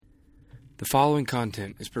The following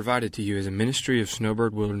content is provided to you as a ministry of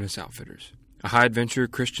Snowbird Wilderness Outfitters, a high-adventure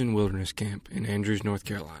Christian wilderness camp in Andrews, North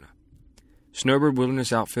Carolina. Snowbird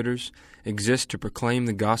Wilderness Outfitters exists to proclaim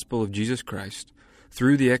the gospel of Jesus Christ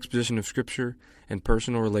through the exposition of Scripture and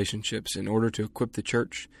personal relationships in order to equip the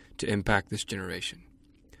church to impact this generation.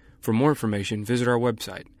 For more information, visit our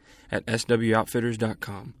website at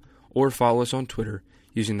swoutfitters.com or follow us on Twitter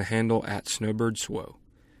using the handle @SnowbirdSwo.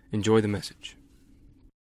 Enjoy the message.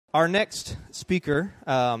 Our next speaker,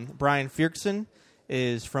 Brian Fierksen,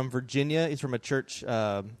 is from Virginia. He's from a church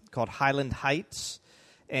called Highland Heights,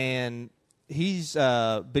 and he's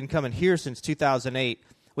been coming here since 2008,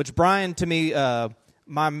 which Brian, to me,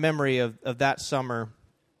 my memory of that summer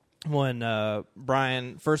when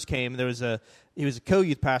Brian first came, he was a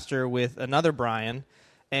co-youth pastor with another Brian,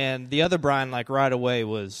 and the other Brian, like right away,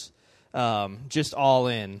 was just all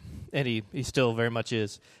in, and he still very much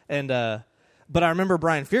is. And but I remember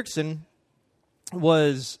Brian Fierksen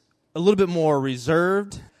was a little bit more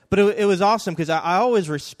reserved, but it was awesome because I always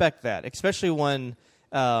respect that, especially when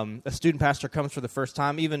a student pastor comes for the first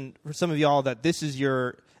time, even for some of y'all that this is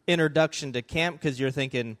your introduction to camp because you're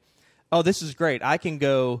thinking, oh, this is great. I can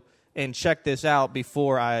go and check this out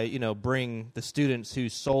before I, bring the students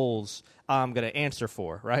whose souls I'm going to answer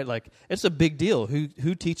for, right? Like, it's a big deal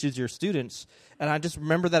who teaches your students. And I just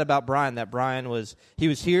remember that about Brian, that Brian was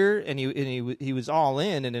here and he was all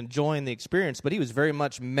in and enjoying the experience, but he was very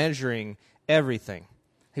much measuring everything.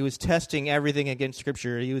 He was testing everything against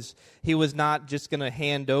Scripture. He was not just going to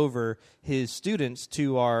hand over his students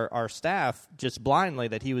to our staff just blindly,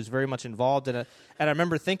 that he was very much involved in it. And I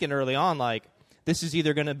remember thinking early on, like, this is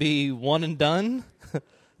either going to be one and done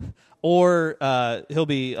or he'll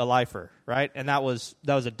be a lifer, right? And that was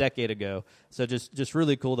a decade ago. So just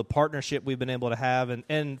really cool, the partnership we've been able to have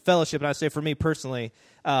and fellowship. And I say for me personally,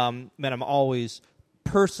 man, I'm always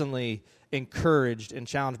personally encouraged and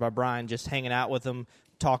challenged by Brian, just hanging out with him,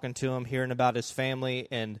 talking to him, hearing about his family,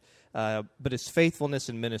 and but his faithfulness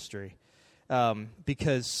in ministry.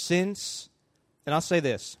 Because since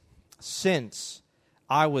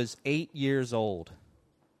I was 8 years old,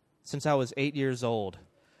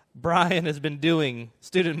 Brian has been doing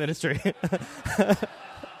student ministry.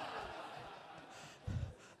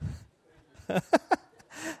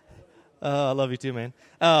 I love you too, man.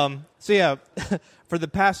 For the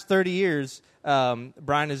past 30 years,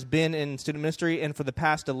 Brian has been in student ministry, and for the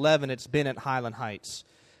past 11, it's been at Highland Heights.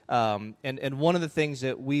 And one of the things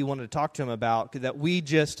that we wanted to talk to him about, that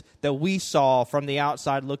we saw from the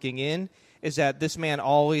outside looking in, is that this man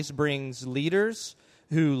always brings leaders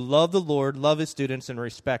who love the Lord, love his students, and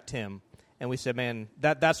respect him. And we said, man,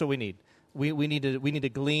 that's what we need. We need to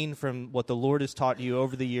glean from what the Lord has taught you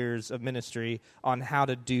over the years of ministry on how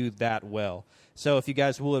to do that well. So if you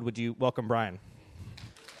guys would you welcome Brian?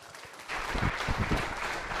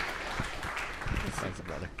 Thanks,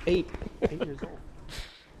 brother. 8 years old.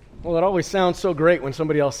 Well, it always sounds so great when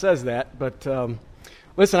somebody else says that, but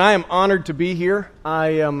listen, I am honored to be here.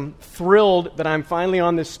 I am thrilled that I'm finally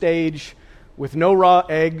on this stage with no raw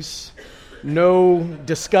eggs, no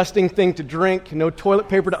disgusting thing to drink, no toilet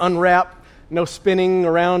paper to unwrap, no spinning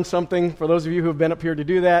around something. For those of you who have been up here to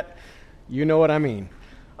do that, you know what I mean.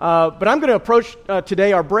 But I'm going to approach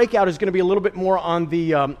today, our breakout is going to be a little bit more on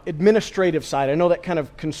the administrative side. I know that kind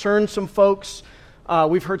of concerns some folks.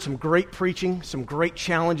 We've heard some great preaching, some great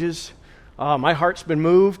challenges. My heart's been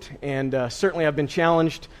moved, and certainly I've been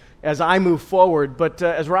challenged as I move forward. But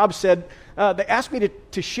as Rob said, they asked me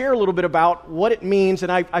to share a little bit about what it means,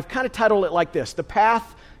 and I've kind of titled it like this: The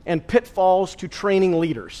Path and Pitfalls to Training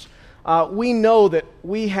Leaders. We know that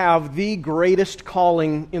we have the greatest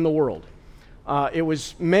calling in the world. It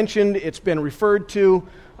was mentioned, it's been referred to,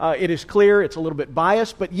 it is clear, it's a little bit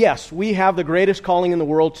biased, but yes, we have the greatest calling in the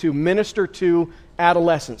world to minister to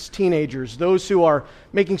adolescents, teenagers, those who are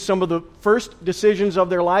making some of the first decisions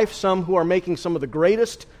of their life, some who are making some of the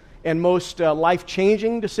greatest and most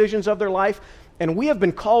life-changing decisions of their life, and we have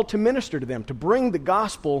been called to minister to them, to bring the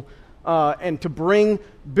gospel and to bring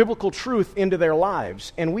biblical truth into their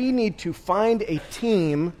lives. And we need to find a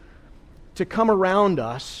team to come around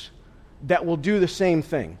us that will do the same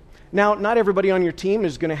thing. Now, not everybody on your team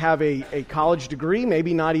is going to have a college degree,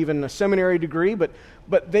 maybe not even a seminary degree, but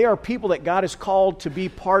they are people that God has called to be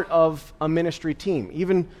part of a ministry team.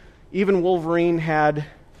 Even Wolverine had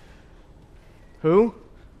who?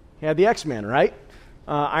 He had the X-Men, right?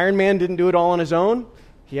 Iron Man didn't do it all on his own.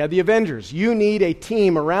 He had the Avengers. You need a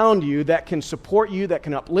team around you that can support you, that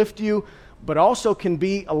can uplift you, but also can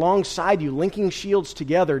be alongside you, linking shields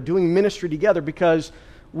together, doing ministry together, because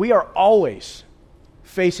we are always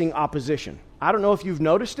facing opposition. I don't know if you've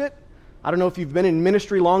noticed it, I don't know if you've been in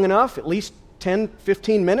ministry long enough, at least 10,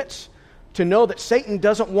 15 minutes, to know that Satan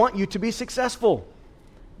doesn't want you to be successful.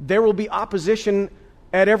 There will be opposition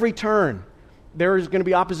at every turn. There is going to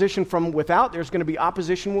be opposition from without. There's going to be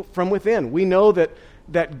opposition from within. We know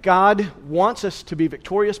that God wants us to be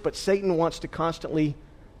victorious, but Satan wants to constantly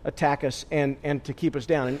attack us and to keep us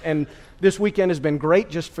down. And this weekend has been great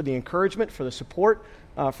just for the encouragement, for the support,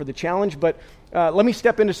 for the challenge. But let me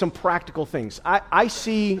step into some practical things. I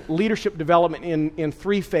see leadership development in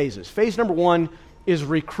three phases. Phase number one is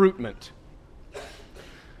recruitment.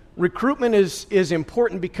 Recruitment is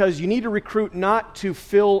important because you need to recruit not to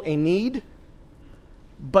fill a need,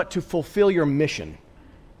 but to fulfill your mission.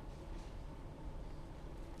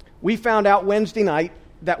 We found out Wednesday night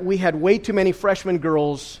that we had way too many freshman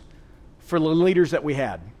girls for the leaders that we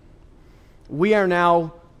had. We are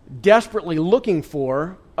now desperately looking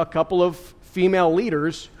for a couple of female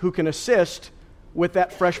leaders who can assist with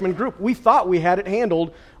that freshman group. We thought we had it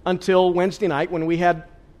handled until Wednesday night when we had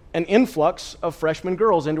an influx of freshman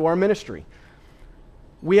girls into our ministry.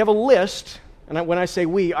 We have a list, and when I say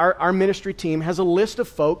we, our ministry team has a list of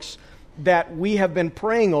folks that we have been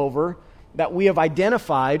praying over, that we have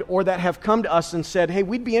identified, or that have come to us and said, hey,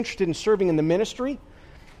 we'd be interested in serving in the ministry,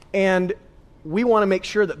 and we want to make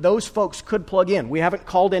sure that those folks could plug in. We haven't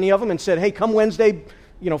called any of them and said, hey, come Wednesday,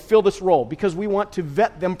 fill this role, because we want to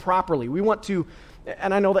vet them properly. We want to,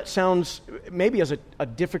 and I know that sounds maybe as a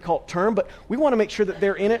difficult term, but we want to make sure that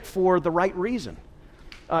they're in it for the right reason.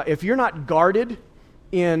 If you're not guarded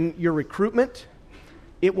in your recruitment,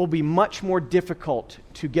 it will be much more difficult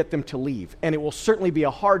to get them to leave. And it will certainly be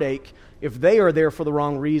a heartache if they are there for the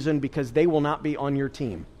wrong reason, because they will not be on your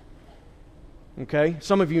team. Okay?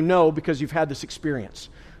 Some of you know because you've had this experience.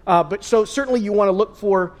 But so certainly you want to look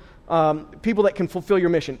for people that can fulfill your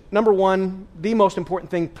mission. Number one, the most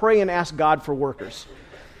important thing, pray and ask God for workers.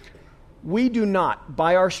 We do not,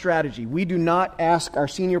 by our strategy, we do not ask our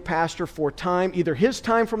senior pastor for time, either his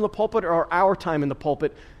time from the pulpit or our time in the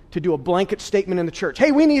pulpit, to do a blanket statement in the church.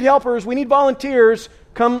 Hey, we need helpers, we need volunteers,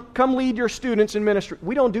 come lead your students in ministry.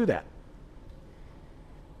 We don't do that.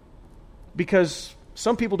 Because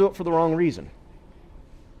some people do it for the wrong reason.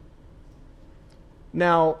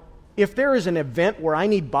 Now, if there is an event where I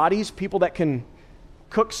need bodies, people that can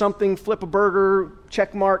cook something, flip a burger,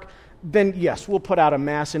 check mark, then yes, we'll put out a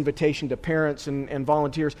mass invitation to parents and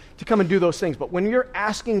volunteers to come and do those things. But when you're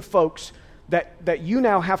asking folks that you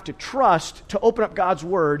now have to trust to open up God's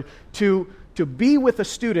Word, to be with a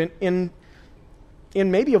student in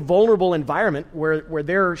maybe a vulnerable environment where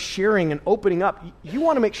they're sharing and opening up, you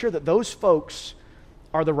want to make sure that those folks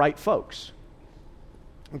are the right folks.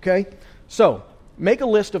 Okay? So, make a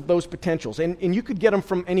list of those potentials, and you could get them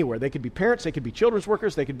from anywhere. They could be parents, they could be children's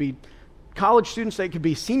workers, they could be college students, they could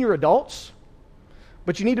be senior adults,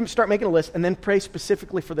 but you need to start making a list and then pray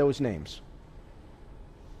specifically for those names.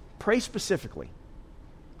 Pray specifically.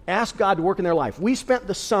 Ask God to work in their life. We spent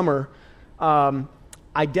the summer,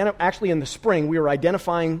 actually in the spring, we were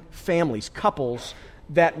identifying families, couples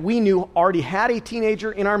that we knew already had a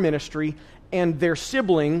teenager in our ministry and their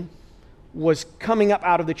sibling was coming up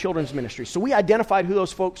out of the children's ministry. So we identified who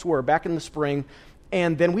those folks were back in the spring,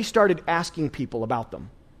 and then we started asking people about them,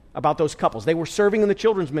 about those couples. They were serving in the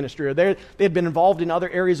children's ministry, or they had been involved in other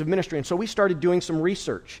areas of ministry, and so we started doing some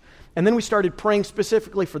research. And then we started praying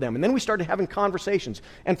specifically for them, and then we started having conversations.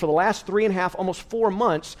 And for the last 3.5, almost 4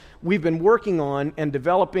 months, we've been working on and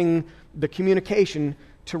developing the communication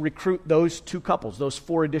to recruit those 2 couples, those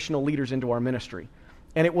 4 additional leaders into our ministry.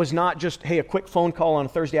 And it was not just, hey, a quick phone call on a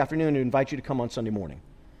Thursday afternoon to invite you to come on Sunday morning.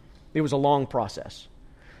 It was a long process.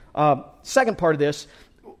 Second part of this,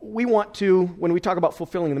 we want to, when we talk about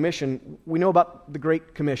fulfilling the mission, we know about the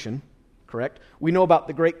Great Commission, correct? We know about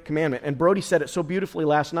the Great Commandment. And Brody said it so beautifully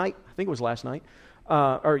last night, I think it was last night,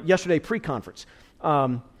 or yesterday pre-conference.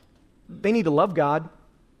 They need to love God,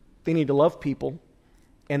 they need to love people,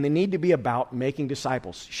 and they need to be about making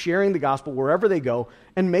disciples, sharing the gospel wherever they go,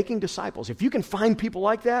 and making disciples. If you can find people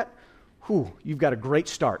like that, you've got a great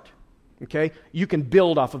start, okay? You can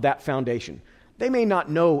build off of that foundation. They may not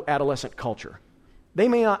know adolescent culture. They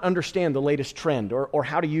may not understand the latest trend or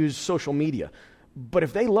how to use social media. But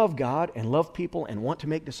if they love God and love people and want to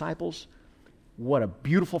make disciples, what a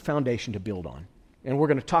beautiful foundation to build on. And we're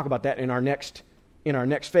going to talk about that in our next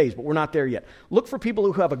phase, but we're not there yet. Look for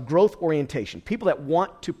people who have a growth orientation, people that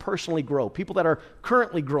want to personally grow, people that are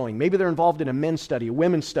currently growing. Maybe they're involved in a men's study, a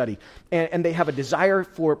women's study, and they have a desire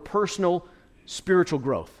for personal spiritual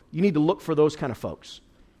growth. You need to look for those kind of folks,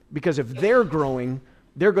 because if they're growing,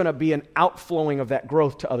 they're going to be an outflowing of that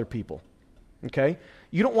growth to other people. Okay?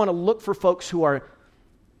 You don't want to look for folks who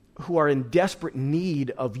who are in desperate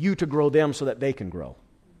need of you to grow them so that they can grow.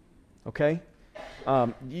 Okay?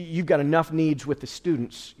 You've got enough needs with the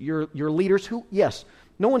students. Your leaders who, yes,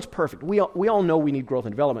 no one's perfect. We all know we need growth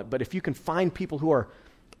and development, but if you can find people who are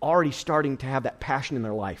already starting to have that passion in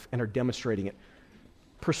their life and are demonstrating it,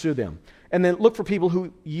 pursue them. And then look for people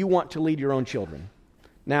who you want to lead your own children.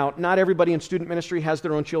 Now, not everybody in student ministry has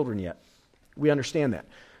their own children yet. We understand that.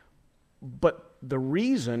 But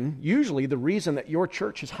usually the reason that your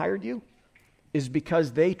church has hired you is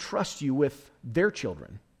because they trust you with their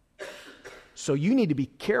children. So you need to be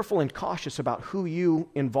careful and cautious about who you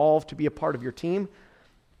involve to be a part of your team,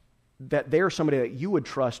 that they're somebody that you would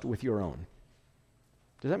trust with your own.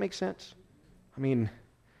 Does that make sense? I mean,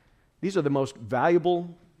 these are the most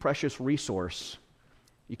valuable, precious resource.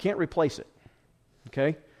 You can't replace it.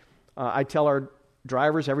 Okay? I tell our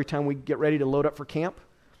drivers every time we get ready to load up for camp,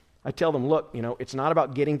 I tell them, look, it's not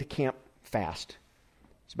about getting to camp fast.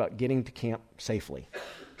 It's about getting to camp safely.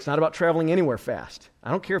 It's not about traveling anywhere fast.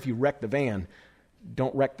 I don't care if you wreck the van.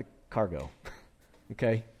 Don't wreck the cargo.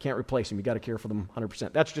 Okay? Can't replace them. You got to care for them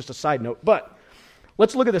 100%. That's just a side note. But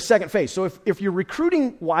let's look at the second phase. So if you're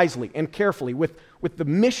recruiting wisely and carefully with the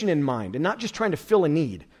mission in mind and not just trying to fill a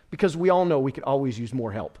need, because we all know we could always use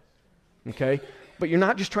more help. Okay? But you're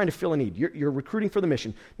not just trying to fill a need. You're recruiting for the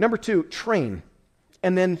mission. Number 2, train.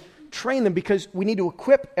 And then train them because we need to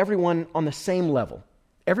equip everyone on the same level.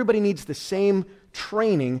 Everybody needs the same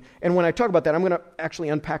training. And when I talk about that, I'm going to actually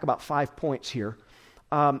unpack about 5 points here.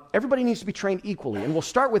 Everybody needs to be trained equally. And we'll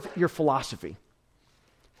start with your philosophy.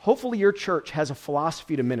 Hopefully your church has a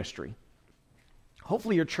philosophy to ministry.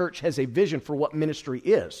 Hopefully your church has a vision for what ministry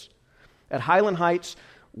is. At Highland Heights,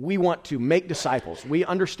 we want to make disciples. We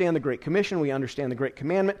understand the Great Commission. We understand the Great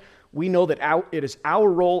Commandment. We know that it is our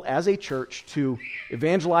role as a church to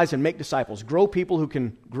evangelize and make disciples, grow people who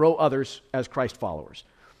can grow others as Christ followers.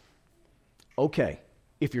 Okay,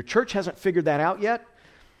 if your church hasn't figured that out yet,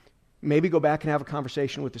 maybe go back and have a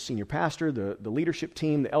conversation with the senior pastor, the leadership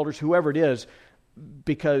team, the elders, whoever it is,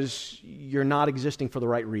 because you're not existing for the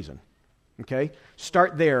right reason. Okay?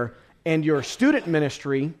 Start there, and your student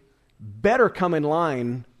ministry better come in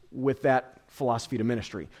line with that philosophy to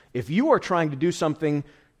ministry. If you are trying to do something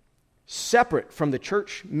separate from the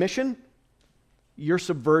church mission, you're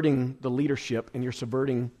subverting the leadership and you're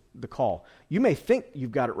subverting the call. You may think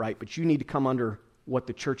you've got it right, but you need to come under what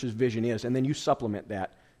the church's vision is, and then you supplement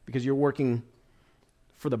that because you're working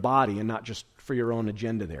for the body and not just for your own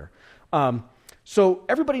agenda there. So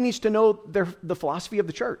everybody needs to know the philosophy of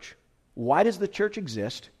the church. Why does the church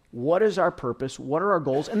exist? What is our purpose? What are our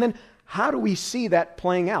goals? And then how do we see that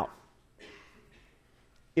playing out?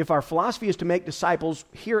 If our philosophy is to make disciples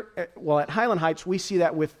here, at Highland Heights, we see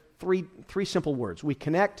that with three simple words. We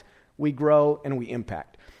connect, we grow, and we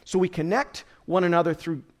impact. So we connect one another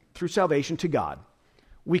through salvation to God.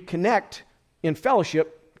 We connect in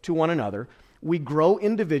fellowship to one another. We grow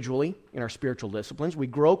individually in our spiritual disciplines. We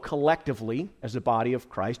grow collectively as the body of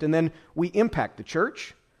Christ. And then we impact the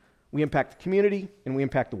church, we impact the community, and we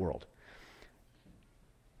impact the world.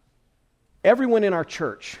 Everyone in our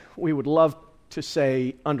church, we would love to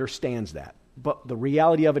say, understands that. But the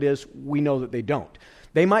reality of it is, we know that they don't.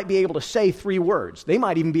 They might be able to say 3 words. They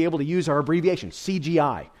might even be able to use our abbreviation,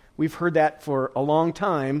 CGI. We've heard that for a long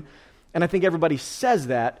time, and I think everybody says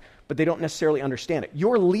that, but they don't necessarily understand it.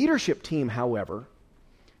 Your leadership team, however,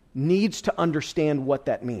 needs to understand what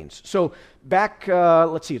that means. So back,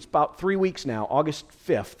 it's about 3 weeks now, August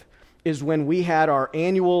 5th, is when we had our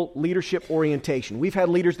annual leadership orientation. We've had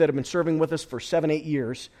leaders that have been serving with us for 7-8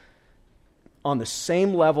 years on the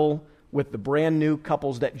same level with the brand new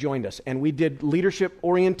couples that joined us. And we did leadership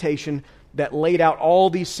orientation that laid out all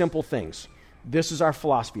these simple things. This is our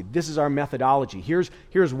philosophy. This is our methodology. Here's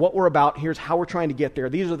what we're about. Here's how we're trying to get there.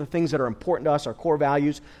 These are the things that are important to us, our core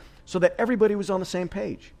values, so that everybody was on the same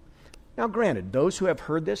page. Now, granted, those who have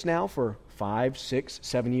heard this now for 5, 6,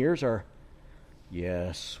 7 years are,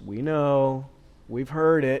 yes, we know, we've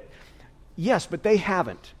heard it. Yes, but they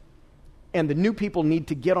haven't. And the new people need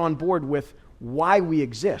to get on board with why we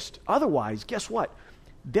exist. Otherwise, guess what?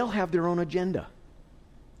 They'll have their own agenda.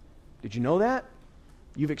 Did you know that?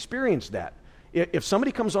 You've experienced that. If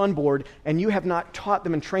somebody comes on board and you have not taught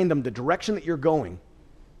them and trained them the direction that you're going,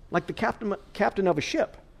 like the captain of a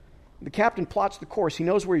ship, the captain plots the course, he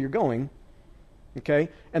knows where you're going, okay,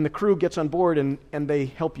 and the crew gets on board and they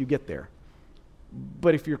help you get there.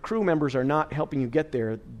 But if your crew members are not helping you get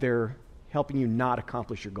there, they're helping you not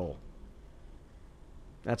accomplish your goal.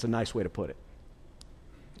 That's a nice way to put it.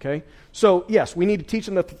 Okay? So, yes, we need to teach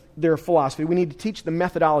them their philosophy. We need to teach the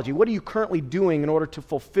methodology. What are you currently doing in order to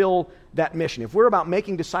fulfill that mission? If we're about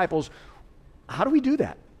making disciples, how do we do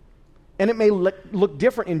that? And it may look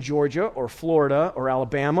different in Georgia or Florida or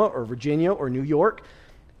Alabama or Virginia or New York.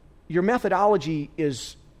 Your methodology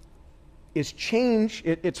is change.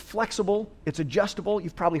 It's flexible. It's adjustable.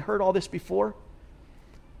 You've probably heard all this before.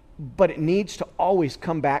 But it needs to always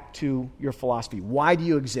come back to your philosophy. Why do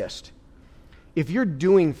you exist? If you're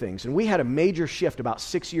doing things, and we had a major shift about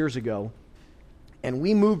 6 years ago, and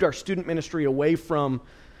we moved our student ministry away from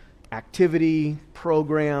activity,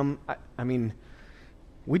 program.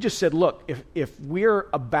 We just said, look, if we're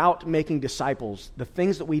about making disciples, the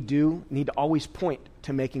things that we do need to always point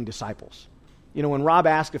to making disciples. When Rob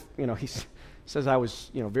asked if, he says I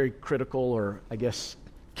was, very critical or, I guess,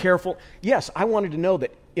 careful. Yes, I wanted to know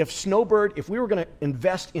that if we were going to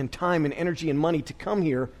invest in time and energy and money to come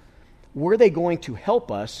here, were they going to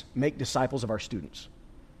help us make disciples of our students?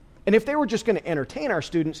 And if they were just going to entertain our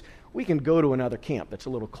students, we can go to another camp that's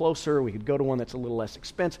a little closer. We could go to one that's a little less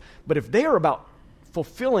expensive. But if they are about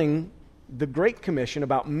fulfilling the Great Commission,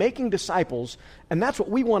 about making disciples, and that's what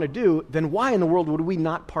we want to do, then why in the world would we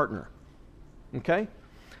not partner? Okay?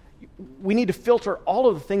 We need to filter all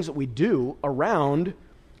of the things that we do around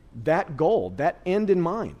that goal, that end in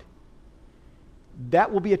mind.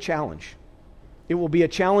 That will be a challenge. It will be a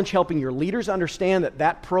challenge helping your leaders understand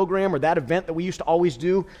that program or that event that we used to always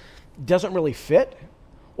do doesn't really fit.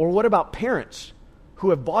 Or what about parents who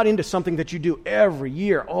have bought into something that you do every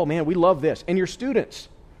year? Oh man, we love this. And your students.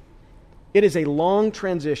 It is a long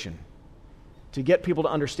transition to get people to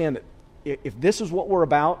understand that if this is what we're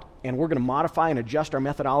about and we're going to modify and adjust our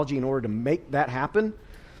methodology in order to make that happen,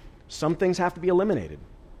 some things have to be eliminated.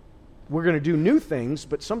 We're going to do new things,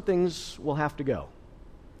 but some things will have to go.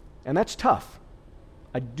 And that's tough.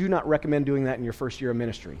 I do not recommend doing that in your first year of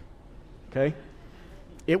ministry. Okay?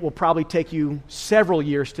 It will probably take you several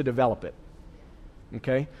years to develop it.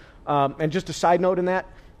 Okay? And just a side note in that,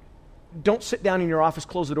 don't sit down in your office,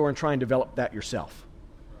 close the door, and try and develop that yourself.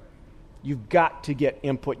 You've got to get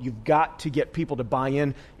input. You've got to get people to buy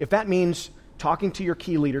in. If that means talking to your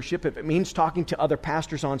key leadership, if it means talking to other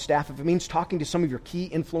pastors on staff, if it means talking to some of your key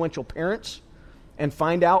influential parents and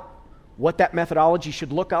find out what that methodology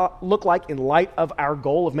should look like in light of our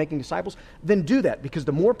goal of making disciples, then do that. Because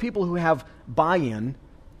the more people who have buy-in,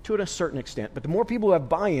 to a certain extent, but the more people who have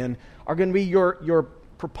buy-in are going to be your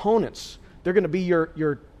proponents. They're going to be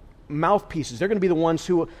your mouthpieces. They're going to be the ones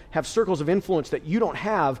who have circles of influence that you don't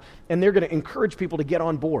have, and they're going to encourage people to get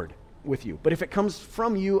on board with you. But if it comes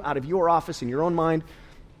from you, out of your office, in your own mind,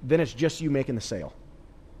 then it's just you making the sale.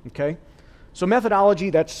 Okay? So methodology,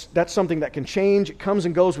 that's something that can change. It comes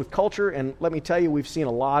and goes with culture, and let me tell you, we've seen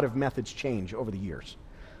a lot of methods change over the years.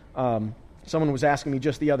 Someone was asking me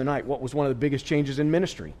just the other night, what was one of the biggest changes in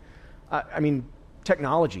ministry?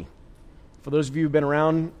 Technology. For those of you who've been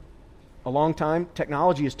around a long time,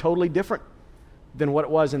 technology is totally different than what it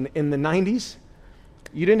was in the 90s.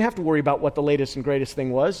 You didn't have to worry about what the latest and greatest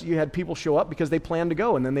thing was. You had people show up because they planned to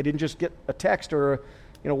go, and then they didn't just get a text or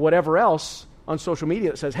whatever else on social media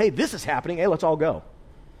that says, hey, this is happening, hey, let's all go.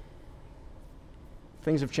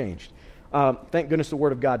 Things have changed. Thank goodness the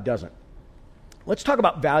Word of God doesn't. Let's talk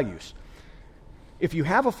about values. If you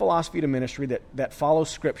have a philosophy to ministry that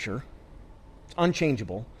follows Scripture, it's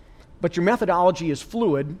unchangeable, but your methodology is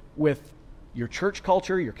fluid with your church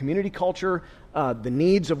culture, your community culture, the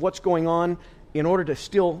needs of what's going on in order to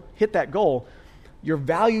still hit that goal, your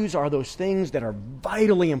values are those things that are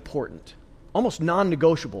vitally important, almost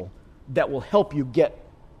non-negotiable, that will help you get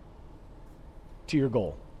to your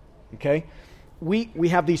goal. Okay? We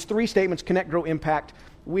have these 3 statements: connect, grow, impact.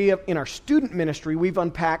 We have, in our student ministry, we've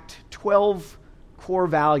unpacked 12 core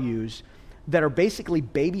values that are basically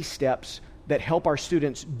baby steps that help our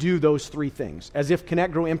students do those 3 things. As if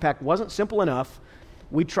connect, grow, impact wasn't simple enough,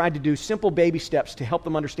 we tried to do simple baby steps to help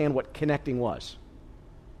them understand what connecting was.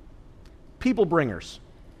 People bringers.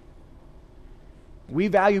 We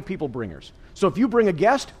value people bringers. So if you bring a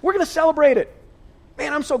guest, we're going to celebrate it.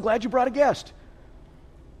 Man, I'm so glad you brought a guest.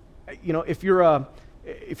 If you're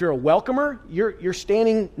a welcomer, you're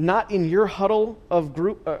standing not in your huddle of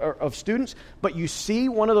group of students, but you see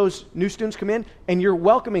one of those new students come in and you're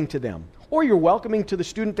welcoming to them. Or you're welcoming to the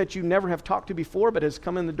student that you never have talked to before but has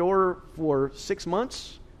come in the door for 6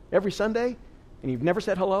 months every Sunday and you've never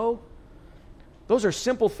said hello. Those are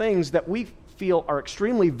simple things that we feel are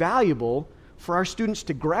extremely valuable for our students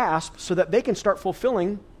to grasp so that they can start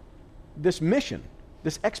fulfilling this mission,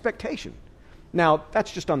 this expectation. Now,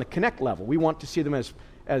 that's just on the connect level. We want to see them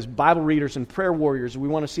as Bible readers and prayer warriors. We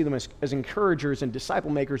want to see them as encouragers and disciple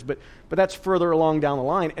makers, but that's further along down the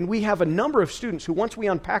line. And we have a number of students who, once we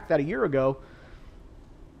unpacked that a year ago,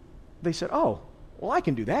 they said, oh, well, I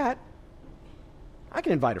can do that. I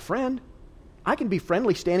can invite a friend. I can be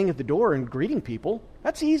friendly standing at the door and greeting people.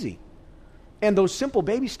 That's easy. And those simple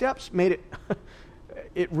baby steps made it,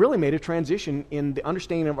 it really made a transition in the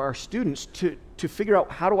understanding of our students to figure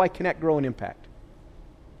out, how do I connect, grow, and impact?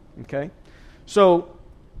 Okay? So,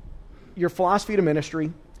 your philosophy to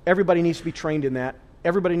ministry, everybody needs to be trained in that.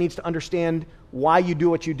 Everybody needs to understand why you do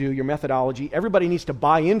what you do, your methodology. Everybody needs to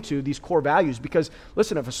buy into these core values because,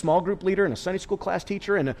 listen, if a small group leader and a Sunday school class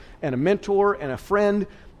teacher and a mentor and a friend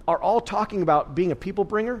are all talking about being a people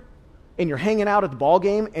bringer, and you're hanging out at the ball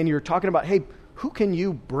game and you're talking about, hey, who can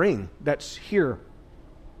you bring that's here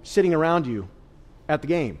sitting around you at the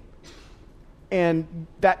game? And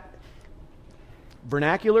that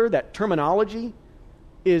vernacular, that terminology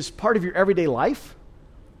is part of your everyday life.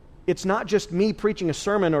 It's not just me preaching a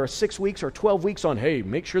sermon or 6 weeks or 12 weeks on, hey,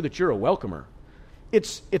 make sure that you're a welcomer.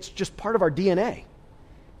 It's just part of our DNA.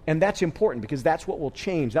 And that's important because that's what will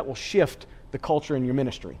change. That will shift the culture in your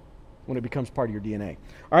ministry when it becomes part of your DNA.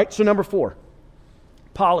 All right, so number 4,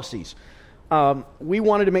 policies. We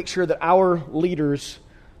wanted to make sure that our leaders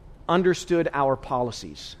understood our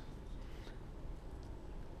policies.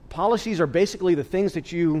 Policies are basically the things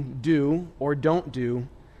that you do or don't do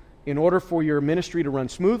in order for your ministry to run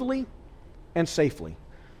smoothly and safely.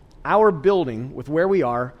 Our building, with where we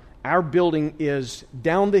are, our building is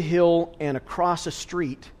down the hill and across a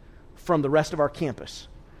street from the rest of our campus.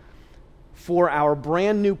 For our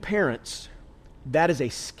brand new parents, that is a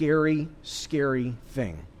scary, scary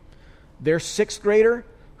thing. Their 6th grader,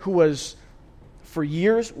 who was for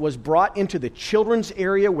years was brought into the children's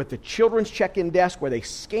area with the children's check-in desk where they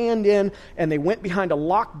scanned in and they went behind a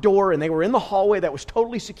locked door and they were in the hallway that was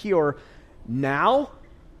totally secure. Now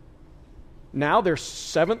their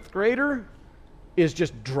 7th grader is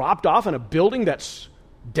just dropped off in a building that's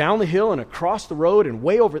down the hill and across the road and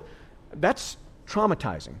way over. That's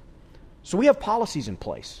traumatizing. So we have policies in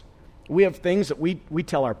place. We have things that we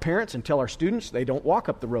tell our parents and tell our students. They don't walk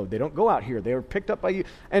up the road. They don't go out here. They were picked up by you.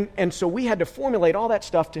 And so we had to formulate all that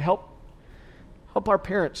stuff to help our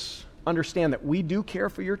parents understand that we do care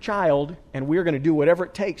for your child and we're going to do whatever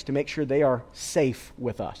it takes to make sure they are safe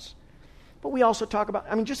with us. But we also talk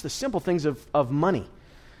about, just the simple things of money.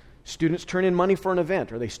 Students turn in money for an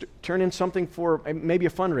event or they turn in something for maybe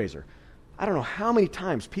a fundraiser. I don't know how many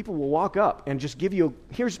times people will walk up and just give you,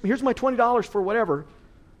 here's my $20 for whatever.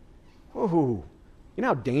 Oh, you know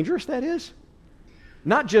how dangerous that is?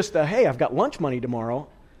 Not just hey, I've got lunch money tomorrow,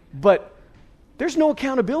 but there's no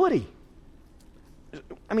accountability.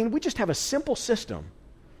 We just have a simple system.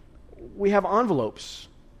 We have envelopes,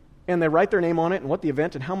 and they write their name on it and what the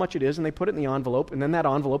event and how much it is, and they put it in the envelope, and then that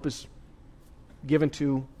envelope is given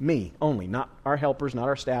to me only, not our helpers, not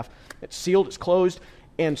our staff. It's sealed, it's closed,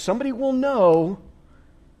 and somebody will know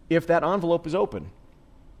if that envelope is open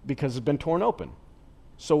because it's been torn open.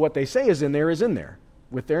 So what they say is in there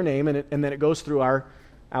with their name, and then it goes through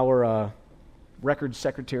our records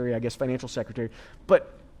secretary, financial secretary.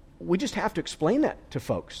 But we just have to explain that to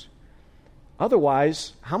folks.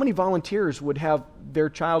 Otherwise, how many volunteers would have their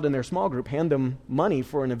child in their small group hand them money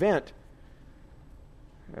for an event?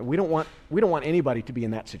 We don't want anybody to be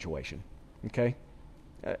in that situation. Okay,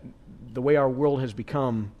 the way our world has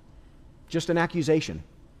become, just an accusation.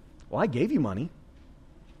 Well, I gave you money.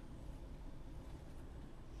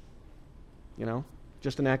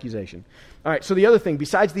 Just an accusation. All right, so the other thing,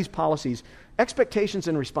 besides these policies, expectations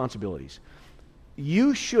and responsibilities.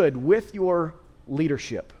 You should, with your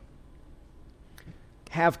leadership,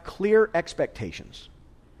 have clear expectations.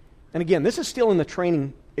 And again, this is still in the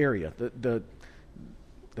training area, the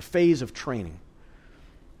phase of training.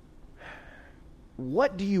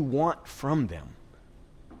 What do you want from them?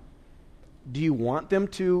 Do you want them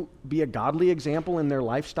to be a godly example in their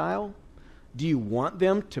lifestyle? Do you want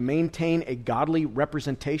them to maintain a godly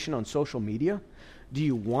representation on social media? Do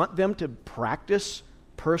you want them to practice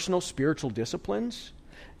personal spiritual disciplines?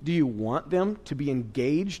 Do you want them to be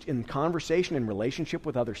engaged in conversation and relationship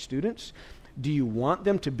with other students? Do you want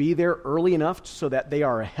them to be there early enough so that they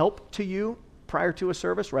are a help to you prior to a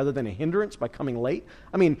service rather than a hindrance by coming late?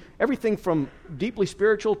 Everything from deeply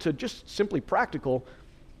spiritual to just simply practical.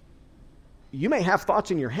 You may have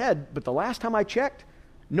thoughts in your head, but the last time I checked,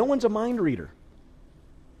 no one's a mind reader.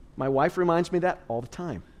 My wife reminds me that all the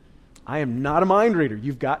time. I am not a mind reader.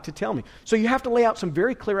 You've got to tell me. So you have to lay out some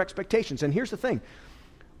very clear expectations. And here's the thing.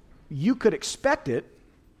 You could expect it.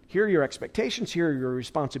 Here are your expectations. Here are your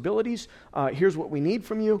responsibilities. Here's what we need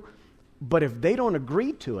from you. But if they don't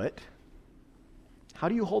agree to it, how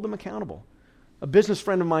do you hold them accountable? A business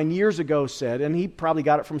friend of mine years ago said, and he probably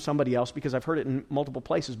got it from somebody else because I've heard it in multiple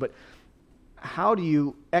places, but how do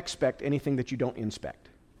you expect anything that you don't inspect?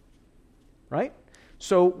 Right?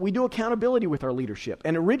 So we do accountability with our leadership.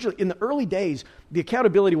 And originally, in the early days, the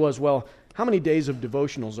accountability was, well, how many days of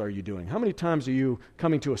devotionals are you doing? How many times are you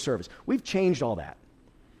coming to a service? We've changed all that.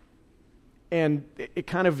 And it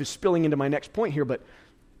kind of is spilling into my next point here, but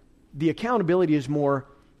the accountability is more,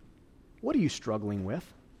 what are you struggling with?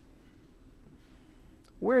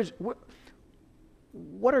 What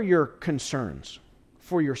are your concerns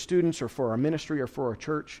for your students or for our ministry or for our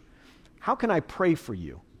church? How can I pray for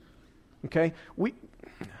you? Okay?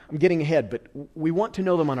 I'm getting ahead, but we want to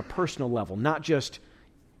know them on a personal level, not just,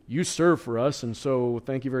 you serve for us, and so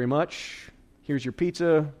thank you very much. Here's your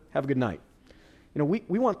pizza. Have a good night.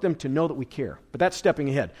 We want them to know that we care, but that's stepping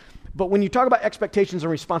ahead. But when you talk about expectations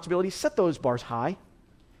and responsibilities, set those bars high.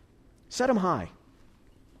 Set them high.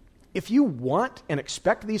 If you want and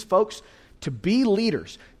expect these folks to be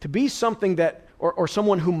leaders, to be something that, or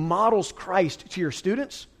someone who models Christ to your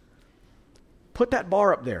students, put that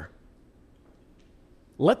bar up there.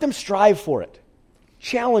 Let them strive for it.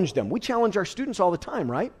 Challenge them. We challenge our students all the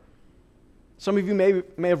time, right? Some of you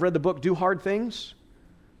may have read the book, Do Hard Things.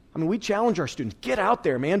 I mean, we challenge our students. Get out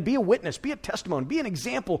there, man. Be a witness. Be a testimony. Be an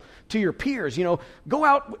example to your peers. Go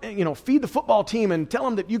out, feed the football team and tell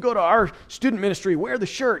them that you go to our student ministry. Wear the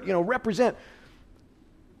shirt, represent.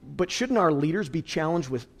 But shouldn't our leaders be challenged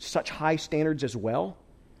with such high standards as well?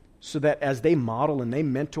 So that as they model and they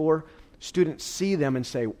mentor, students see them and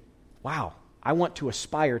say, wow, I want to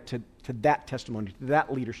aspire to that testimony, to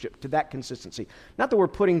that leadership, to that consistency. Not that we're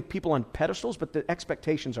putting people on pedestals, but the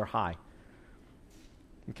expectations are high.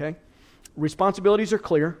 Okay? Responsibilities are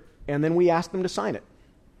clear, and then we ask them to sign it.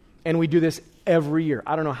 And we do this every year.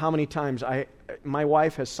 I don't know how many times my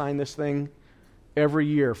wife has signed this thing every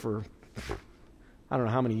year for I don't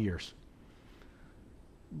know how many years.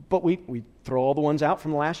 But we throw all the ones out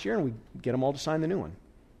from the last year and we get them all to sign the new one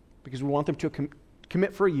because we want them to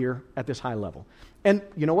commit for a year at this high level. And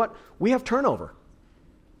you know what? We have turnover.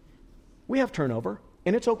 We have turnover,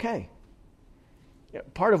 and it's okay.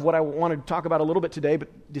 Part of what I wanted to talk about a little bit today,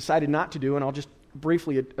 but decided not to do, and I'll just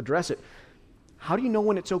briefly address it. How do you know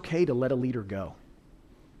when it's okay to let a leader go?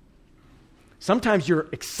 Sometimes you're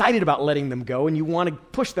excited about letting them go, and you want to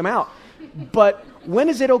push them out. But when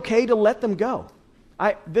is it okay to let them go?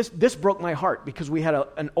 This broke my heart because we had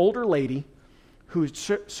an older lady who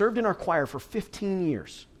served in our choir for 15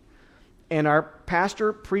 years. And our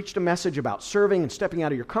pastor preached a message about serving and stepping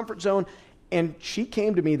out of your comfort zone. And she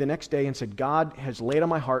came to me the next day and said, God has laid on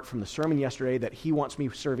my heart from the sermon yesterday that he wants me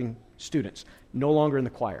serving students, no longer in the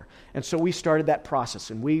choir. And so we started that process,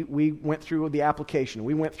 and we went through the application.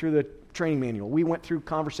 We went through the training manual. We went through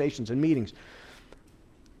conversations and meetings.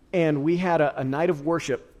 And we had a night of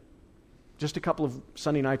worship just a couple of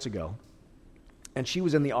Sunday nights ago. And she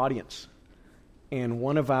was in the audience. And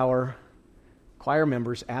one of our choir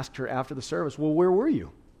members asked her after the service, well, where were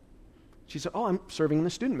you? She said, I'm serving in the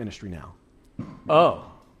student ministry now.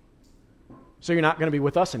 Oh, so you're not going to be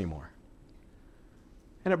with us anymore.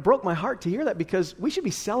 And it broke my heart to hear that because we should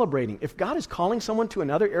be celebrating. If God is calling someone to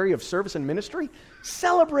another area of service and ministry,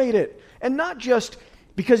 celebrate it. And not just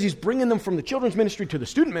because he's bringing them from the children's ministry to the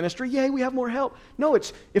student ministry, yay, we have more help. No,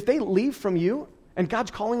 it's if they leave from you and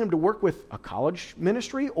God's calling them to work with a college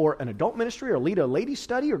ministry or an adult ministry or lead a ladies'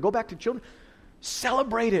 study or go back to children,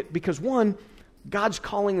 celebrate it because one, God's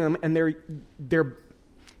calling them and they're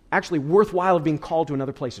actually worthwhile of being called to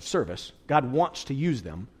another place of service. God wants to use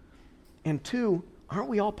them. And two, aren't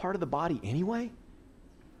we all part of the body anyway?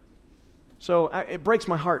 So it breaks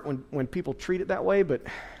my heart when people treat it that way, but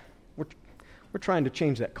we're trying to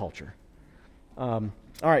change that culture. All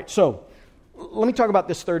right, so let me talk about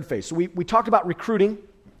this third phase. So we talked about recruiting.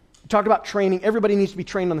 We talked about training. Everybody needs to be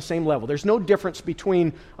trained on the same level. There's no difference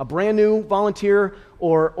between a brand new volunteer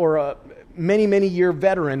or a many year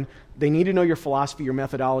veteran. They need to know your philosophy, your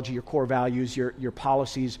methodology, your core values, your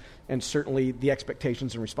policies, and certainly the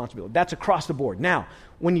expectations and responsibility. That's across the board. Now,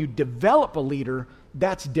 when you develop a leader,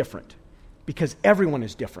 that's different because everyone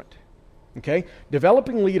is different. Okay?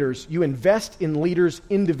 Developing leaders, you invest in leaders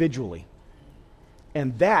individually.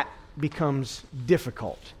 And that becomes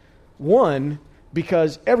difficult. One,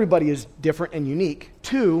 because everybody is different and unique.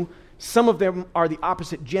 Two, some of them are the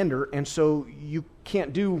opposite gender, and so you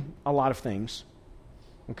can't do a lot of things.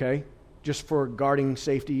 Okay? Just for guarding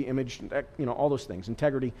safety, image, all those things,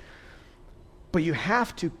 integrity. But you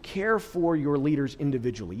have to care for your leaders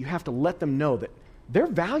individually. You have to let them know that they're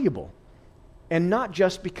valuable. And not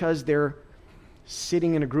just because they're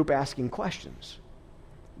sitting in a group asking questions.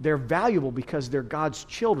 They're valuable because they're God's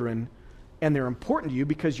children, and they're important to you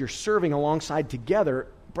because you're serving alongside together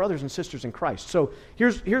brothers and sisters in Christ. So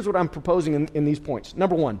here's what I'm proposing in these points.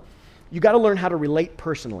 Number one, you got to learn how to relate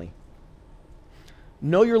personally.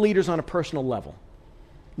 Know your leaders on a personal level.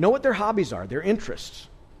 Know what their hobbies are, their interests.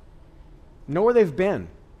 Know where they've been.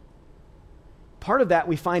 Part of that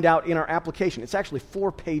we find out in our application. It's actually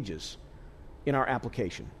 4 pages in our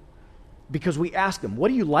application. Because we ask them, what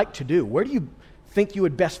do you like to do? Where do you think you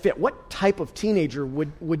would best fit? What type of teenager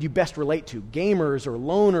would you best relate to? Gamers or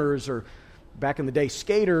loners or, back in the day,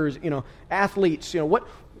 skaters, athletes,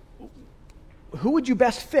 who would you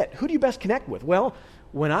best fit? Who do you best connect with? Well,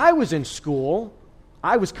 when I was in school,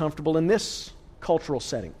 I was comfortable in this cultural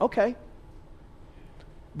setting. Okay.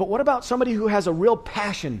 But what about somebody who has a real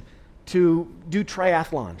passion to do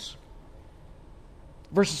triathlons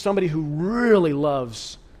versus somebody who really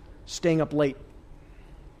loves staying up late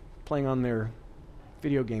playing on their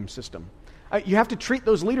video game system? You have to treat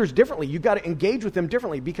those leaders differently. You've got to engage with them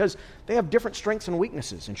differently because they have different strengths and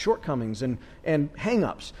weaknesses and shortcomings and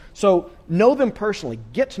hang-ups. So know them personally.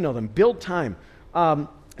 Get to know them. Build time.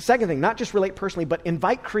 Second thing, not just relate personally, but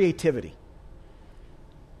invite creativity.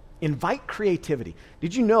 Invite creativity.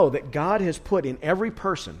 Did you know that God has put in every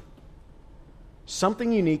person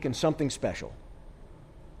something unique and something special?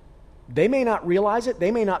 They may not realize it.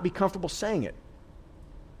 They may not be comfortable saying it.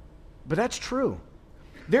 But that's true.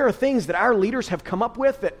 There are things that our leaders have come up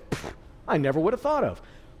with that I never would have thought of.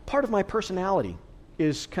 Part of my personality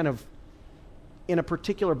is kind of in a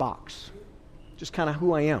particular box. Just kind of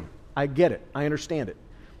who I am. I get it. I understand it.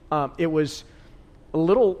 It was a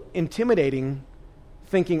little intimidating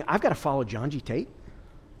thinking, I've got to follow John G. Tate.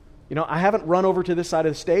 I haven't run over to this side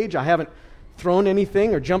of the stage. I haven't thrown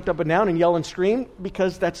anything or jumped up and down and yelled and screamed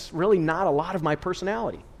because that's really not a lot of my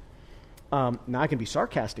personality. Now, I can be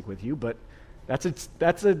sarcastic with you, but that's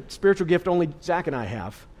a spiritual gift only Zach and I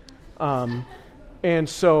have. And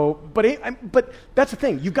so, but that's the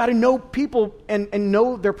thing. You've got to know people and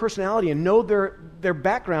know their personality and know their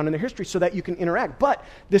background and their history so that you can interact. But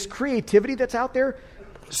this creativity that's out there,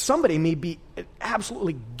 somebody may be an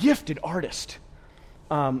absolutely gifted artist.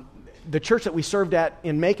 The church that we served at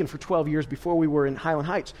in Macon for 12 years before we were in Highland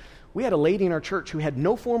Heights, we had a lady in our church who had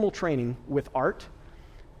no formal training with art,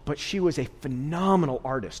 but she was a phenomenal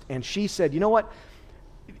artist. And she said, you know what?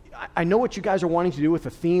 I know what you guys are wanting to do with the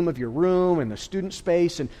theme of your room and the student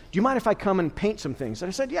space, and do you mind if I come and paint some things? And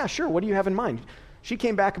I said, yeah, sure. What do you have in mind? She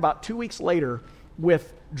came back about 2 weeks later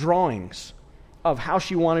with drawings of how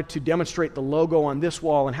she wanted to demonstrate the logo on this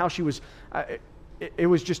wall and how she was, it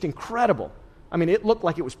was just incredible. I mean, it looked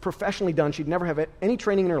like it was professionally done. She'd never had any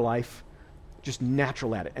training in her life, just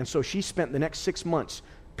natural at it. And so she spent the next 6 months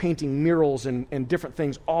painting murals and different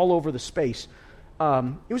things all over the space.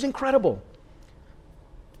 It was incredible.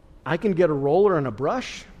 I can get a roller and a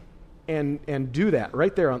brush and do that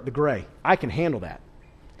right there on the gray. I can handle that.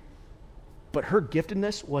 But her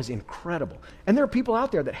giftedness was incredible. And there are people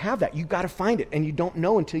out there that have that. You've got to find it, and you don't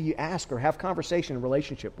know until you ask or have conversation and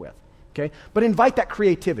relationship with. Okay? But invite that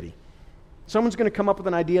creativity. Someone's going to come up with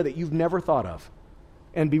an idea that you've never thought of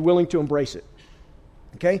and be willing to embrace it.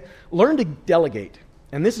 Okay? Learn to delegate.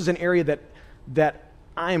 And this is an area that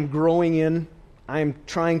I am growing in. I am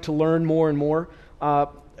trying to learn more and more.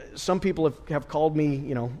 Some people have called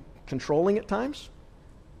me, controlling at times.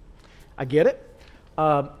 I get it.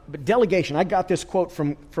 But delegation, I got this quote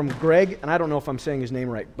from Greg, and I don't know if I'm saying his name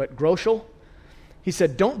right, but Groeschel. He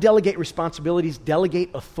said, don't delegate responsibilities, delegate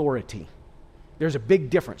authority. There's a big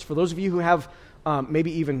difference. For those of you who have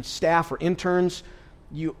maybe even staff or interns,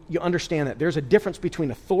 you understand that. There's a difference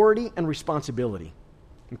between authority and responsibility.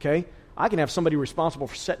 Okay? I can have somebody responsible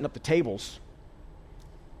for setting up the tables,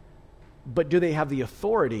 but do they have the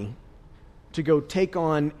authority to go take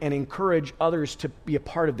on and encourage others to be a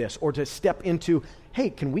part of this or to step into, hey,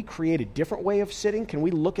 can we create a different way of sitting? Can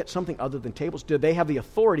we look at something other than tables? Do they have the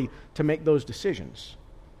authority to make those decisions?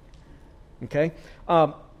 Okay?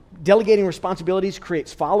 Delegating responsibilities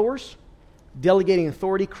creates followers. Delegating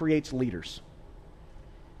authority creates leaders.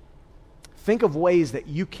 Think of ways that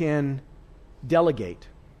you can delegate.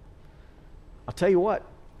 I'll tell you what,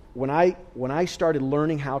 when I started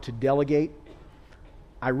learning how to delegate,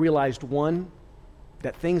 I realized, one,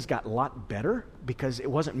 that things got a lot better because it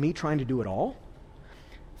wasn't me trying to do it all.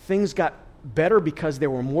 Things got better because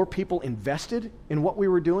there were more people invested in what we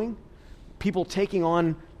were doing, people taking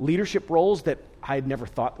on leadership roles that I had never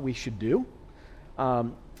thought we should do.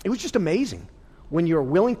 It was just amazing. When you're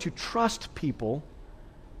willing to trust people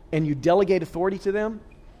and you delegate authority to them,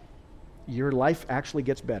 your life actually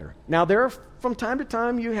gets better. Now, from time to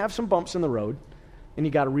time, you have some bumps in the road, and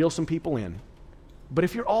you got to reel some people in. But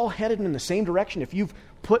if you're all headed in the same direction, if you've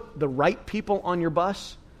put the right people on your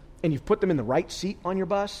bus, and you've put them in the right seat on your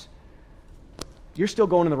bus, you're still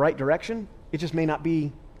going in the right direction. It just may not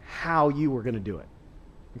be how you were going to do it.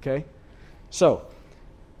 Okay? So,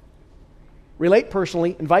 relate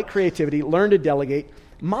personally, invite creativity, learn to delegate,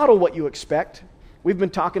 model what you expect. We've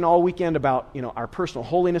been talking all weekend about, our personal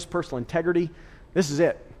holiness, personal integrity. This is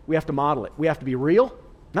it. We have to model it. We have to be real,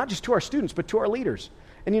 not just to our students, but to our leaders.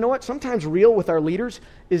 And you know what? Sometimes real with our leaders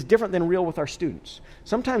is different than real with our students.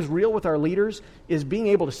 Sometimes real with our leaders is being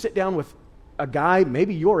able to sit down with a guy,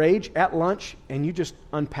 maybe your age, at lunch, and you just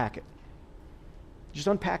unpack it. Just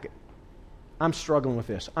unpack it. I'm struggling with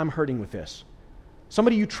this. I'm hurting with this.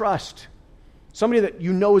 Somebody you trust. Somebody that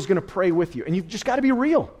you know is going to pray with you. And you've just got to be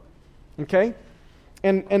real. Okay?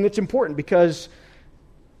 And it's important because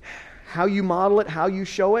how you model it, how you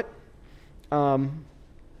show it,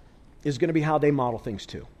 is going to be how they model things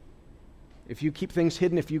too. If you keep things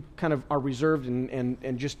hidden, if you kind of are reserved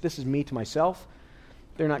and just, this is me to myself,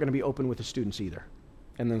 they're not going to be open with the students either.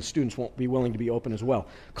 And then the students won't be willing to be open as well.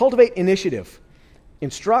 Cultivate initiative.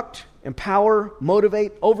 Instruct, empower,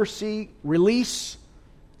 motivate, oversee, release,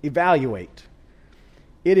 evaluate.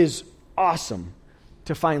 It is awesome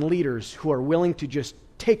to find leaders who are willing to just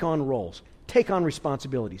take on roles, take on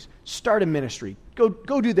responsibilities, start a ministry, go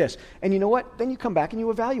do this. And you know what? Then you come back and you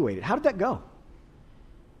evaluate it. How did that go?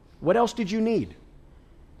 What else did you need?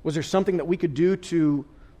 Was there something that we could do to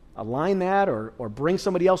align that or bring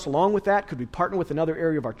somebody else along with that? Could we partner with another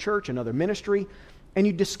area of our church, another ministry? And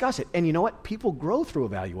you discuss it. And you know what? People grow through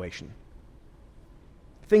evaluation.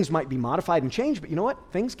 Things might be modified and changed, but you know what?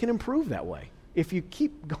 Things can improve that way. If you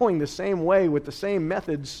keep going the same way with the same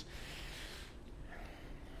methods,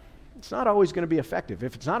 it's not always going to be effective.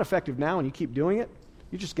 If it's not effective now and you keep doing it,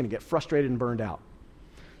 you're just going to get frustrated and burned out.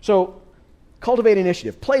 So, cultivate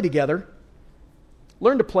initiative. Play together.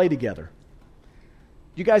 Learn to play together.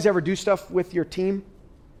 Do you guys ever do stuff with your team,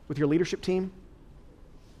 with your leadership team?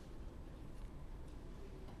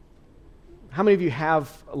 How many of you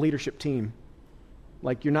have a leadership team?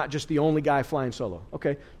 Like you're not just the only guy flying solo.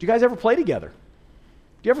 Okay. Do you guys ever play together?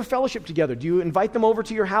 Do you ever fellowship together? Do you invite them over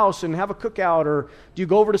to your house and have a cookout, or do you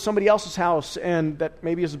go over to somebody else's house and that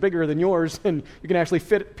maybe is bigger than yours and you can actually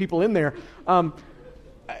fit people in there?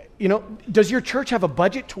 Does your church have a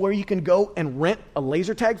budget to where you can go and rent a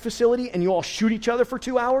laser tag facility and you all shoot each other for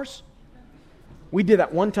 2 hours? We did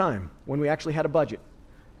that one time when we actually had a budget,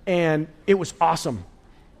 and it was awesome.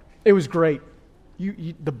 It was great.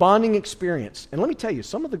 The bonding experience. And let me tell you,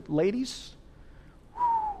 some of the ladies,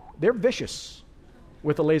 they're vicious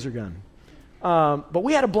with a laser gun. But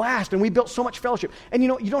we had a blast, and we built so much fellowship. And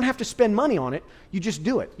you don't have to spend money on it. You just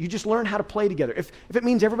do it. You just learn how to play together. If it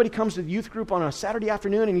means everybody comes to the youth group on a Saturday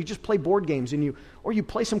afternoon and you just play board games, or you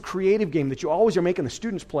play some creative game that you always are making the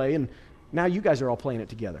students play, and now you guys are all playing it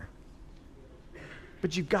together.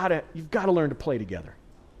 But you've got to learn to play together.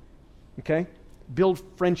 Okay? Build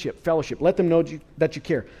friendship, fellowship. Let them know that you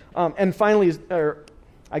care. And finally,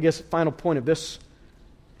 final point of this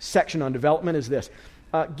section on development is this.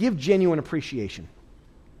 Give genuine appreciation.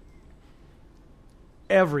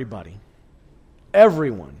 Everyone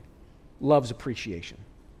loves appreciation.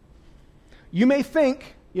 You may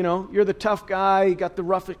think, you're the tough guy, you got the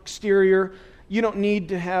rough exterior. You don't need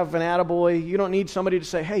to have an attaboy. You don't need somebody to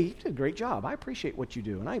say, hey, you did a great job. I appreciate what you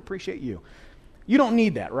do, and I appreciate you. You don't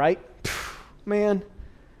need that, right? Man,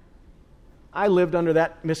 I lived under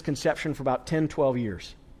that misconception for about 10, 12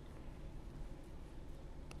 years.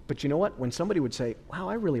 But you know what? When somebody would say, wow,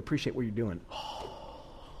 I really appreciate what you're doing.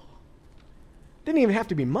 Didn't even have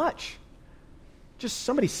to be much. Just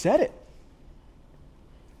somebody said it.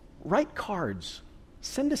 Write cards.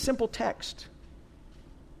 Send a simple text.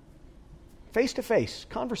 Face-to-face,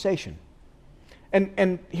 conversation.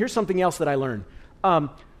 And here's something else that I learned.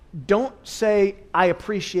 Don't say, I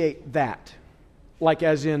appreciate that. Like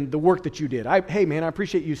as in the work that you did. Hey, man, I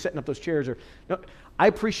appreciate you setting up those chairs. No, I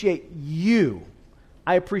appreciate you.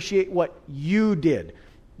 I appreciate what you did.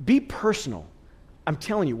 Be personal. I'm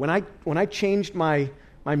telling you, when I changed my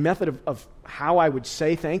method of how I would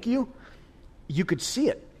say thank you, you could see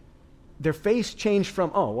it. Their face changed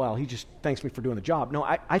from, oh, well, he just thanks me for doing the job. No,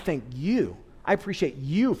 I thank you. I appreciate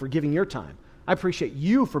you for giving your time. I appreciate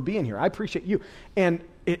you for being here. I appreciate you. And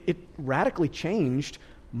it radically changed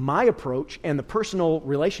my approach and the personal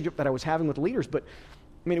relationship that I was having with leaders. But,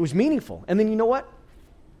 it was meaningful. And then you know what?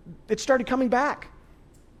 It started coming back.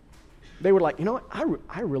 They were like, you know what?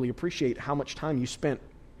 I really appreciate how much time you spent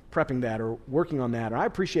prepping that or working on that. Or I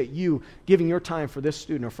appreciate you giving your time for this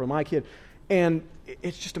student or for my kid. And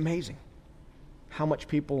it's just amazing how much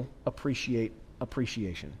people appreciate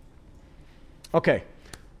appreciation. Okay.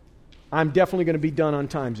 I'm definitely going to be done on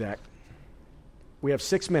time, Zach. We have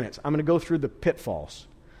 6 minutes. I'm going to go through the pitfalls.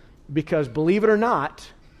 Because believe it or not,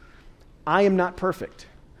 I am not perfect.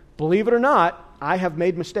 Believe it or not, I have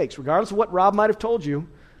made mistakes. Regardless of what Rob might have told you,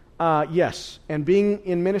 Yes, and being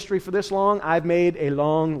in ministry for this long, I've made a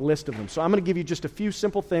long list of them. So I'm going to give you just a few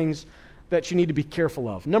simple things that you need to be careful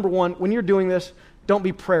of. Number one, when you're doing this, don't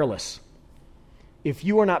be prayerless. If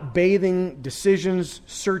you are not bathing decisions,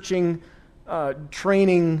 searching,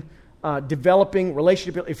 training, developing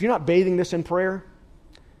relationship, if you're not bathing this in prayer,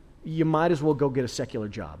 you might as well go get a secular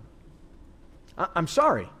job. I'm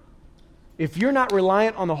sorry. If you're not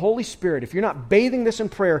reliant on the Holy Spirit, if you're not bathing this in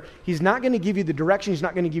prayer, He's not going to give you the direction, He's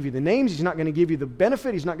not going to give you the names, He's not going to give you the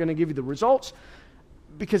benefit, He's not going to give you the results,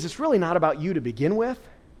 because it's really not about you to begin with.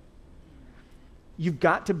 You've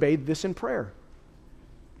got to bathe this in prayer.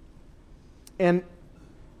 And,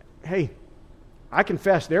 hey, I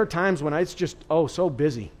confess, there are times when it's just, so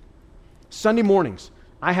busy. Sunday mornings,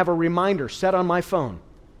 I have a reminder set on my phone.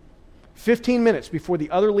 15 minutes before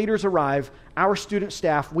the other leaders arrive, our student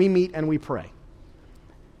staff, we meet and we pray.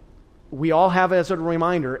 We all have it as a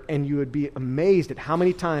reminder, and you would be amazed at how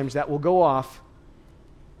many times that will go off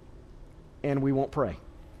and we won't pray.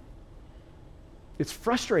 It's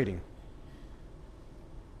frustrating.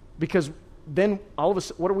 Because then all of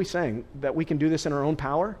us, what are we saying? That we can do this in our own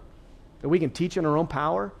power? That we can teach in our own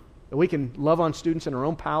power? That we can love on students in our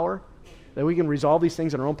own power? That we can resolve these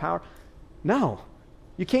things in our own power? No,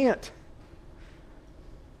 you can't.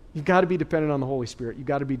 You've got to be dependent on the Holy Spirit. You've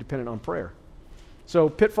got to be dependent on prayer. So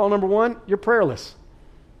pitfall number one, you're prayerless.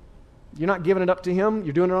 You're not giving it up to Him.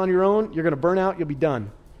 You're doing it on your own. You're going to burn out. You'll be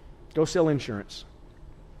done. Go sell insurance.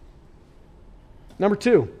 Number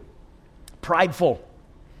two, prideful.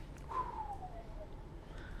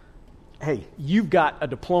 Hey, you've got a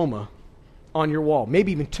diploma on your wall,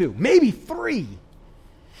 maybe even 2, maybe 3.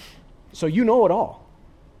 So you know it all.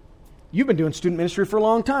 You've been doing student ministry for a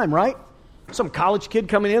long time, right? Some college kid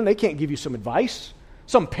coming in, they can't give you some advice.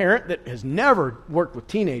 Some parent that has never worked with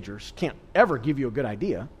teenagers can't ever give you a good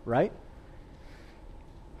idea, right?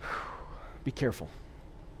 Be careful.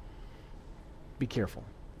 Be careful.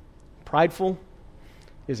 Prideful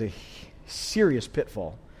is a serious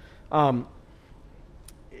pitfall.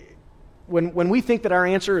 When we think that our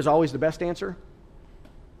answer is always the best answer,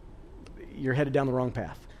 you're headed down the wrong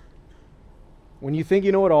path. When you think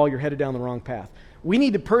you know it all, you're headed down the wrong path. We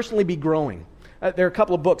need to personally be growing. There are a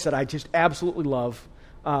couple of books that I just absolutely love.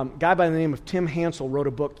 A guy by the name of Tim Hansel wrote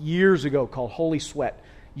a book years ago called Holy Sweat.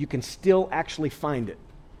 You can still actually find it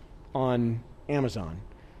on Amazon.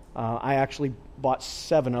 I actually bought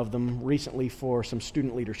 7 of them recently for some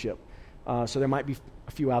student leadership. So there might be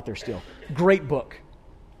a few out there still. Great book.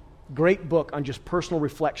 Great book on just personal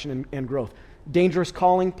reflection and growth. Dangerous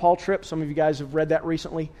Calling, Paul Tripp. Some of you guys have read that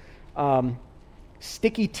recently.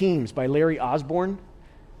 Sticky Teams by Larry Osborne.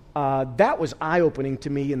 That was eye-opening to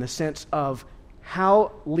me in the sense of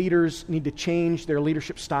how leaders need to change their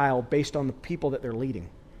leadership style based on the people that they're leading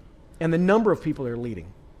and the number of people they're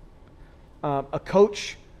leading.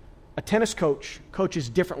 A tennis coach coaches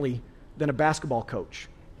differently than a basketball coach.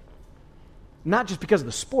 Not just because of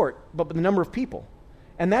the sport, but the number of people.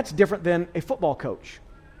 And that's different than a football coach.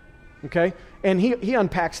 Okay? And he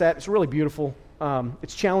unpacks that. It's really beautiful.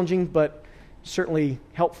 It's challenging, but certainly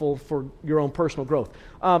helpful for your own personal growth.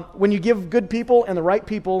 When you give good people and the right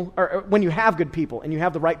people, or when you have good people and you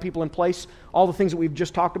have the right people in place, all the things that we've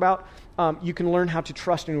just talked about, you can learn how to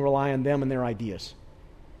trust and rely on them and their ideas.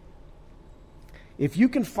 If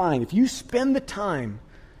you spend the time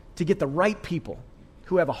to get the right people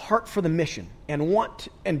who have a heart for the mission and want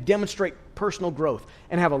and demonstrate personal growth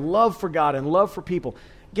and have a love for God and love for people,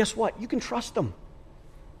 guess what? You can trust them.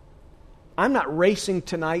 I'm not racing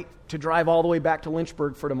tonight to drive all the way back to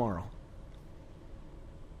Lynchburg for tomorrow.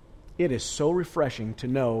 It is so refreshing to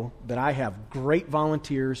know that I have great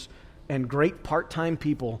volunteers and great part-time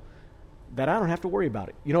people that I don't have to worry about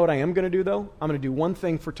it. You know what I am going to do, though? I'm going to do one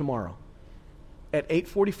thing for tomorrow. At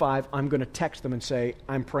 8:45, I'm going to text them and say,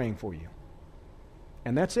 I'm praying for you.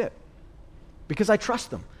 And that's it. Because I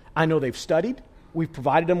trust them. I know they've studied. We've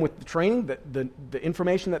provided them with the training, the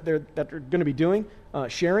information that they're going to be doing,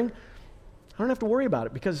 sharing. I don't have to worry about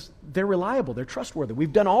it because they're reliable. They're trustworthy.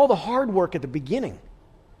 We've done all the hard work at the beginning.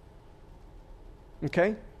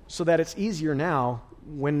 Okay? So that it's easier now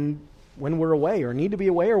when we're away or need to be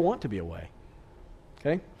away or want to be away.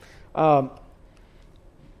 Okay?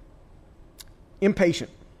 Impatient.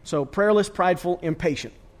 So prayerless, prideful,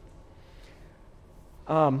 impatient.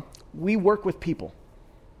 We work with people.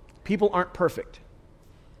 People aren't perfect.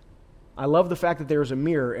 I love the fact that there's a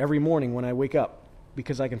mirror every morning when I wake up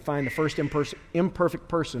because I can find the first imperfect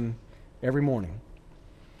person every morning.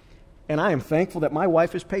 And I am thankful that my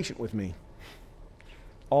wife is patient with me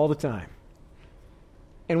all the time.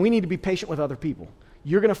 And we need to be patient with other people.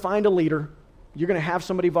 You're going to find a leader You're going to have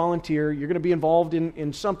somebody volunteer. You're going to be involved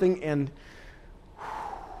in something, and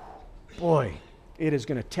boy, it is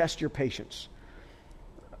going to test your patience.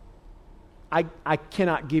 I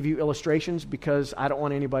cannot give you illustrations because I don't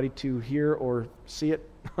want anybody to hear or see it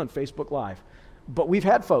on Facebook Live. But we've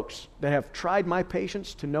had folks that have tried my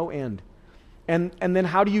patience to no end. And then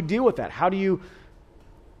how do you deal with that? How do you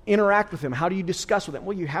interact with them? How do you discuss with them?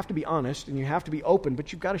 Well, you have to be honest and you have to be open,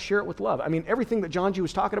 but you've got to share it with love. I mean, everything that John G.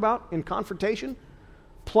 was talking about in confrontation,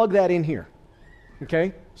 plug that in here.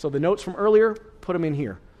 Okay? So the notes from earlier, put them in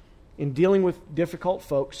here. In dealing with difficult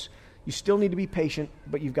folks, you still need to be patient,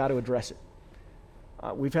 but you've got to address it.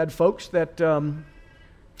 We've had folks that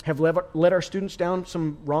have led our students down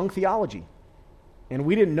some wrong theology, and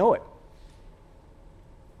we didn't know it.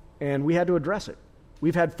 And we had to address it.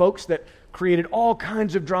 We've had folks that created all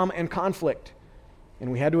kinds of drama and conflict,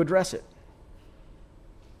 and we had to address it.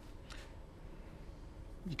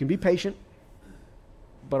 You can be patient,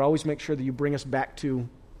 but always make sure that you bring us back to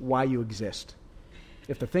why you exist.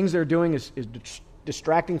 If the things they're doing is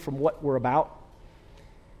distracting from what we're about,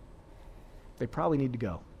 they probably need to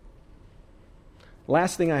go.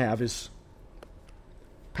 Last thing I have is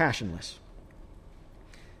passionless.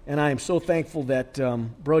 And I am so thankful that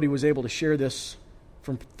Brody was able to share this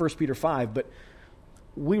from 1 Peter 5, but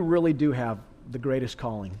we really do have the greatest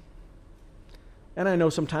calling. And I know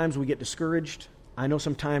sometimes we get discouraged. I know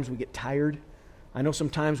sometimes we get tired. I know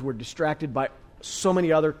sometimes we're distracted by so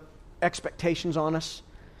many other expectations on us.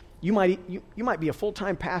 You might be a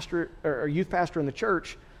full-time pastor or youth pastor in the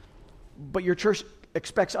church, but your church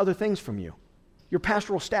expects other things from you. Your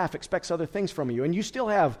pastoral staff expects other things from you, and you still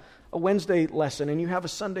have a Wednesday lesson, and you have a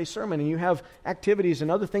Sunday sermon, and you have activities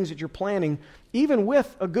and other things that you're planning. Even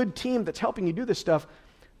with a good team that's helping you do this stuff,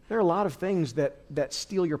 there are a lot of things that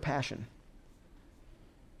steal your passion.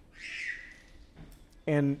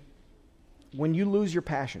 And when you lose your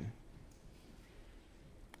passion,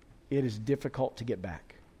 it is difficult to get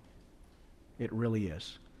back. It really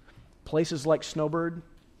is. Places like Snowbird,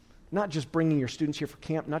 not just bringing your students here for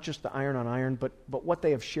camp, not just the iron on iron, but what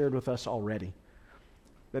they have shared with us already.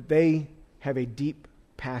 That they have a deep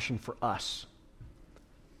passion for us.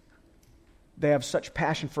 They have such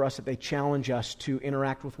passion for us that they challenge us to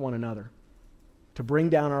interact with one another, to bring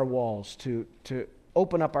down our walls, to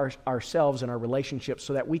open up ourselves and our relationships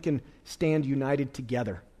so that we can stand united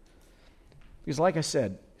together. Because like I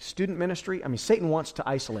said, student ministry, Satan wants to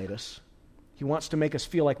isolate us. He wants to make us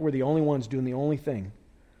feel like we're the only ones doing the only thing.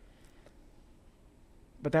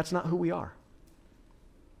 But that's not who we are.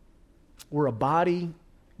 We're a body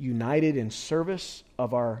united in service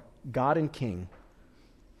of our God and King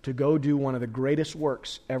to go do one of the greatest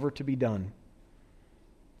works ever to be done.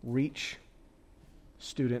 Reach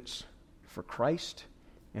students for Christ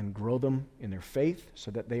and grow them in their faith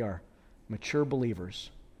so that they are mature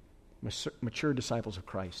believers, mature disciples of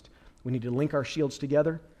Christ. We need to link our shields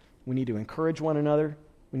together. We need to encourage one another.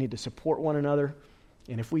 We need to support one another.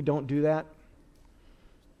 And if we don't do that,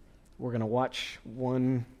 we're going to watch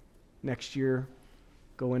one next year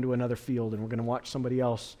go into another field, and we're going to watch somebody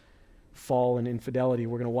else fall in infidelity.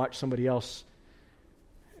 We're going to watch somebody else.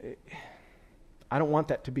 I don't want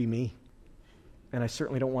that to be me, and I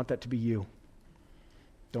certainly don't want that to be you.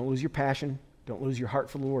 Don't lose your passion. Don't lose your heart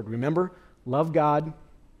for the Lord. Remember, love God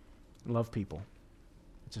and love people.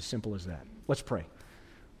 It's as simple as that. Let's pray.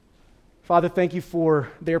 Father, thank you for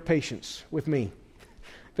their patience with me.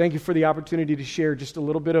 Thank you for the opportunity to share just a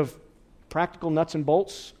little bit of practical nuts and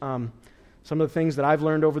bolts. Some of the things that I've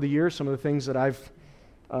learned over the years, some of the things that I've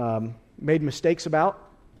made mistakes about.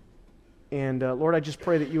 And Lord, I just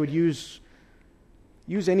pray that you would use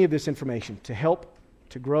any of this information to help,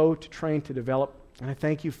 to grow, to train, to develop. And I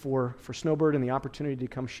thank you for Snowbird and the opportunity to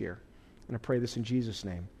come share. And I pray this in Jesus'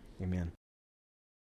 name. Amen.